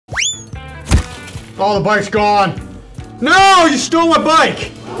Oh, the bike's gone. No, you stole my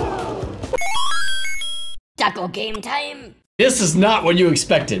bike. Taco game time. This is not what you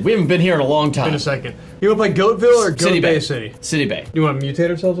expected. We haven't been here in a long time. In a second. You want to play Goatville or Goat Bay City? City Bay. You want to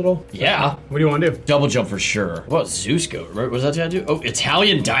mutate ourselves at all? Yeah. What do you want to do? Double jump for sure. What, Zeus goat? What does that have to do? Oh,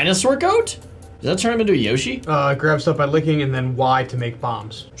 Italian dinosaur goat? Does that turn him into a Yoshi? Grab stuff by licking and then Y to make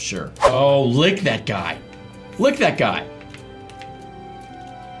bombs. Sure. Oh, lick that guy. Lick that guy.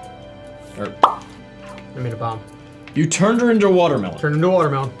 I made a bomb. You turned her into a watermelon. Turned into a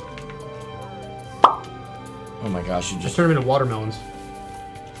watermelon. Oh my gosh, you just turned them into watermelons.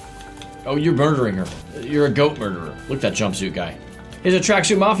 Oh, you're murdering her. You're a goat murderer. Look at that jumpsuit guy. He's a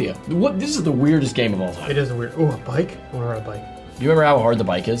tracksuit mafia. What? This is the weirdest game of all time. It is a weird. Oh, a bike? I want to ride a bike. You remember how hard the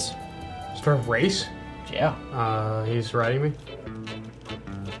bike is? Start a race? Yeah. He's riding me.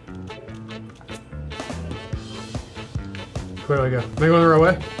 Where do I go? Am I going the right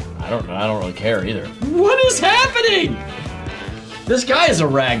way? I don't know. I don't really care either. What is happening? This guy is a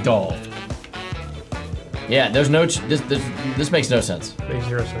rag doll. Yeah, there's no. This makes no sense. Makes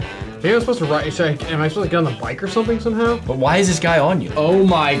zero sense. Maybe I'm supposed to ride. Am I supposed to get on the bike or something somehow? But why is this guy on you? Oh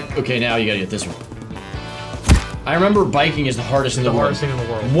my. Okay, now you gotta get this one. I remember biking is the hardest in the world. The hardest thing in the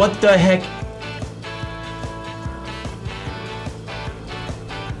world. What the heck?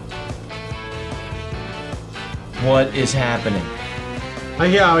 What is happening?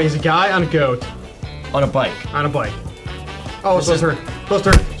 Yeah, he's a guy on a goat. On a bike. On a bike. Oh, it's supposed to turn. Supposed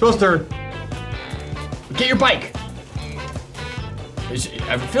to turn. Supposed to turn. Get your bike!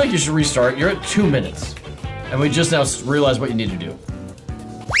 I feel like you should restart. You're at 2 minutes. And we just now realized what you need to do.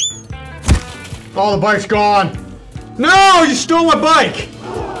 Oh, the bike's gone! No! You stole my bike!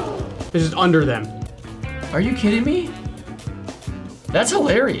 It's just under them. Are you kidding me? That's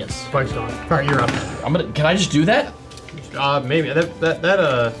hilarious. Bike's gone. Alright, you're up. Can I just do that? Maybe.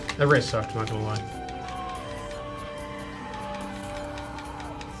 That race sucked, I'm not gonna lie.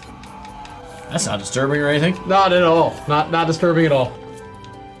 That's not disturbing or anything. Not at all. Not disturbing at all.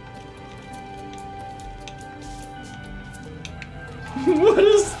 What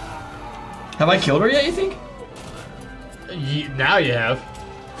is... Have I killed her yet, you think? Now you have.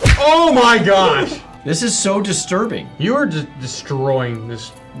 Oh my gosh! This is so disturbing. You are just destroying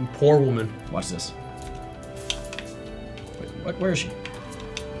this poor woman. Watch this. Wait, where is she?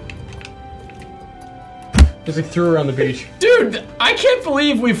 Just like threw her on the beach. Dude, I can't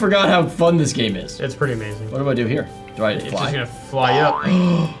believe we forgot how fun this game is. It's pretty amazing. What do I do here? Do I fly? It's just gonna fly you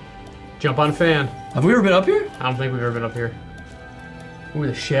up. Jump on fan. Have we ever been up here? I don't think we've ever been up here. Ooh,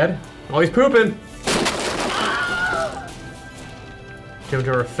 the shed. Oh, he's pooping. Jump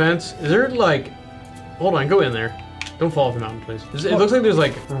over a fence. Is there like... Hold on, go in there. Don't fall off the mountain, please. It looks like there's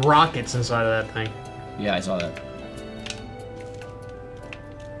like rockets inside of that thing. Yeah, I saw that.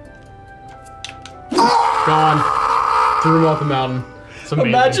 Gone. Threw him off the mountain. It's amazing.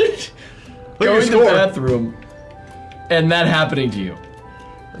 Imagine going to the bathroom and that happening to you.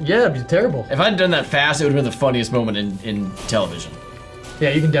 Yeah, it'd be terrible. If I'd done that fast, it would have been the funniest moment in television. Yeah,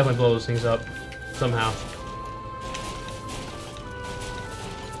 you can definitely blow those things up. Somehow.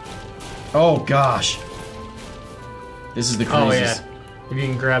 Oh, gosh. This is the craziest. Oh, yeah. If you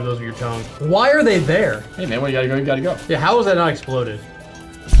can grab those with your tongue. Why are they there? Hey, man, you gotta go. Yeah, how was that not exploded?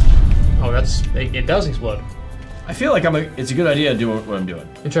 Oh, it does explode. I feel like it's a good idea to do what I'm doing.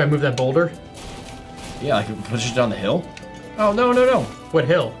 You try to move that boulder? Yeah, I can push it down the hill. Oh, no. What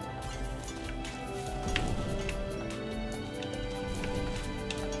hill?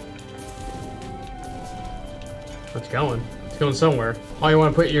 It's going. It's going somewhere. Oh,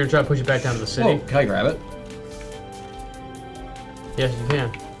 you're gonna try to push it back down to the city? Oh, can I grab it? Yes, you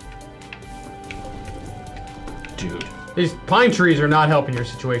can. Dude. These pine trees are not helping your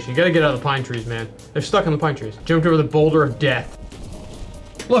situation. You gotta get out of the pine trees, man. They're stuck in the pine trees. Jumped over the boulder of death.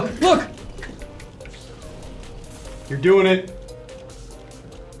 Look! You're doing it.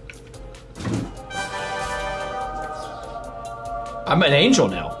 I'm an angel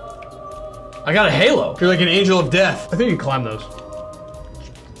now. I got a halo. You're like an angel of death. I think you can climb those.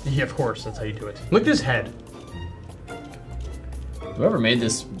 Yeah, of course. That's how you do it. Look at his head. Whoever made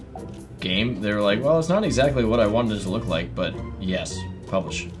this game, they were like, well, it's not exactly what I wanted it to look like, but yes,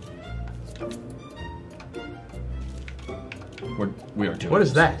 publish. We are doing What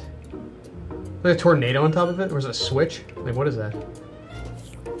is that? Like a tornado on top of it? Or is it a switch? Like, what is that?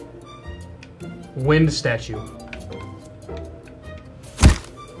 Wind statue.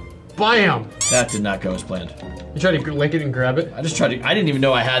 Bam! That did not go as planned. You tried to lick it and grab it? I didn't even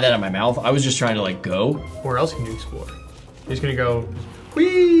know I had that in my mouth. I was just trying to, like, go. Where else can you explore? He's gonna go...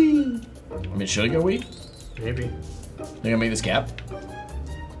 Whee! I mean, should I go wee? Maybe. Think I make this cap?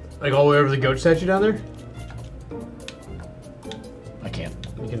 Like all the way over the goat statue down there? I can't.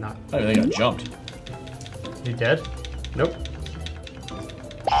 You cannot. I don't think I jumped. You dead? Nope.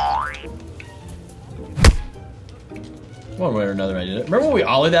 One way or another, I did it. Remember when we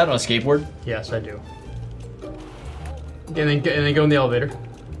ollied that on a skateboard? Yes, I do. And then go in the elevator.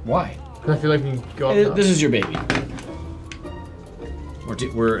 Why? I feel like we can go up. Hey, top. this is your baby.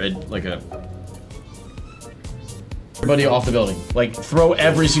 We're like a... Everybody off the building. Like, throw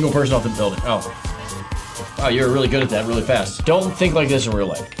every single person off the building. Oh. Wow, you're really good at that really fast. Don't think like this in real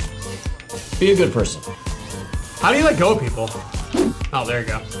life. Be a good person. How do you let go of people? Oh, there you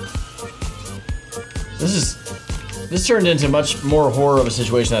go. This turned into much more horror of a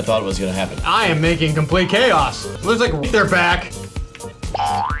situation than I thought it was gonna happen. I am making complete chaos. Looks like they're back.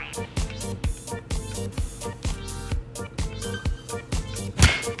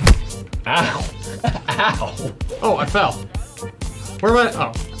 Ow. Ow. Oh, I fell. Where am I?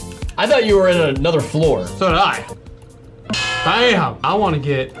 Oh, I thought you were in another floor. so did I. Bam! I want to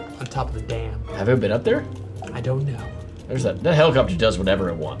get on top of the dam. Have you been up there? I don't know. There's that helicopter does whatever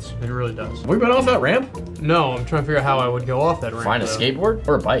it wants. It really does. Have we been off that ramp? No, I'm trying to figure out how I would go off that ramp. Find a though. skateboard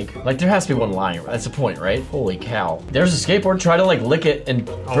or a bike. Like there has to be one lying. That's the point, right? Holy cow! There's a skateboard. Try to like lick it and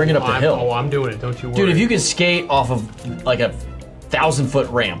bring it up the hill. Oh, I'm doing it. Don't you worry. Dude, if you can skate off of like a 1,000-foot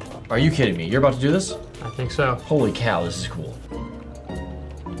ramp, are you kidding me? You're about to do this? I think so. Holy cow! This is cool.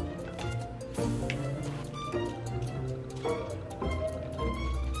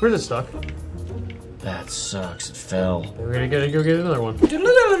 Where's it stuck? That sucks. It fell. We're gonna go get another one.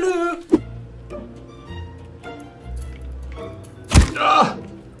 Ah!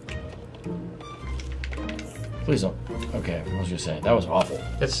 Please don't. Okay, I was gonna say that was awful.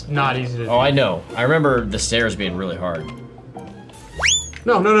 It's not easy to do. Oh, I know. I remember the stairs being really hard.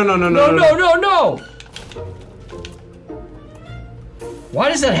 No. No! Why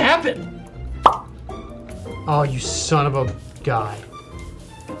does that happen? Oh, you son of a guy.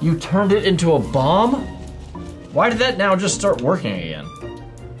 You turned it into a bomb? Why did that now just start working again?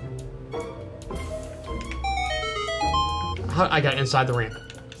 I got inside the ramp.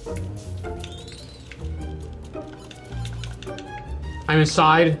 I'm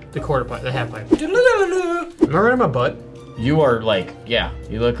inside the quarter pipe, the half pipe. Am I right on my butt? You are like, yeah,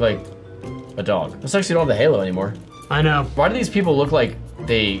 you look like a dog. That's actually not the Halo anymore. I know. Why do these people look like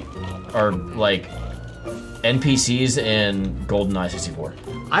they are like NPCs in GoldenEye 64?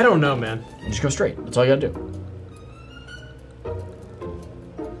 I don't know, man. You just go straight. That's all you gotta do.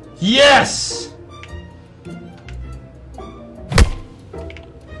 Yes!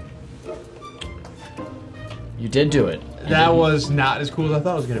 You did do it. That was not as cool as I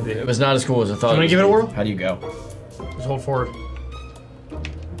thought it was gonna be. It was not as cool as I thought. You wanna give it a whirl? How do you go? Just hold forward.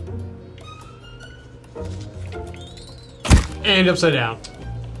 And upside down.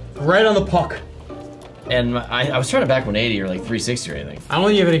 Right on the puck. And I was trying to back 180 or like 360 or anything. I don't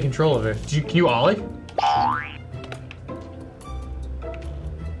think you have any control of it. Can you ollie?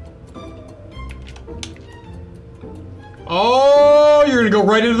 Oh, you're gonna go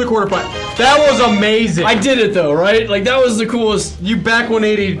right into the quarter pipe. That was amazing. I did it though, right? Like that was the coolest. You back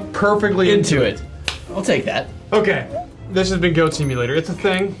 180 perfectly Into it. I'll take that. Okay, this has been Goat Simulator. It's a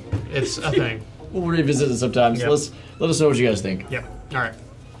thing. It's a thing. We'll revisit it sometimes. Yep. Let us know what you guys think. Yep. All right.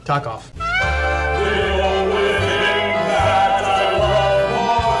 Talk off.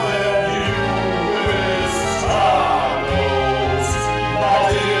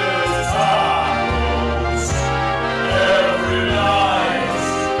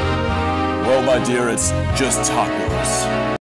 Well, my dear, it's just tacos.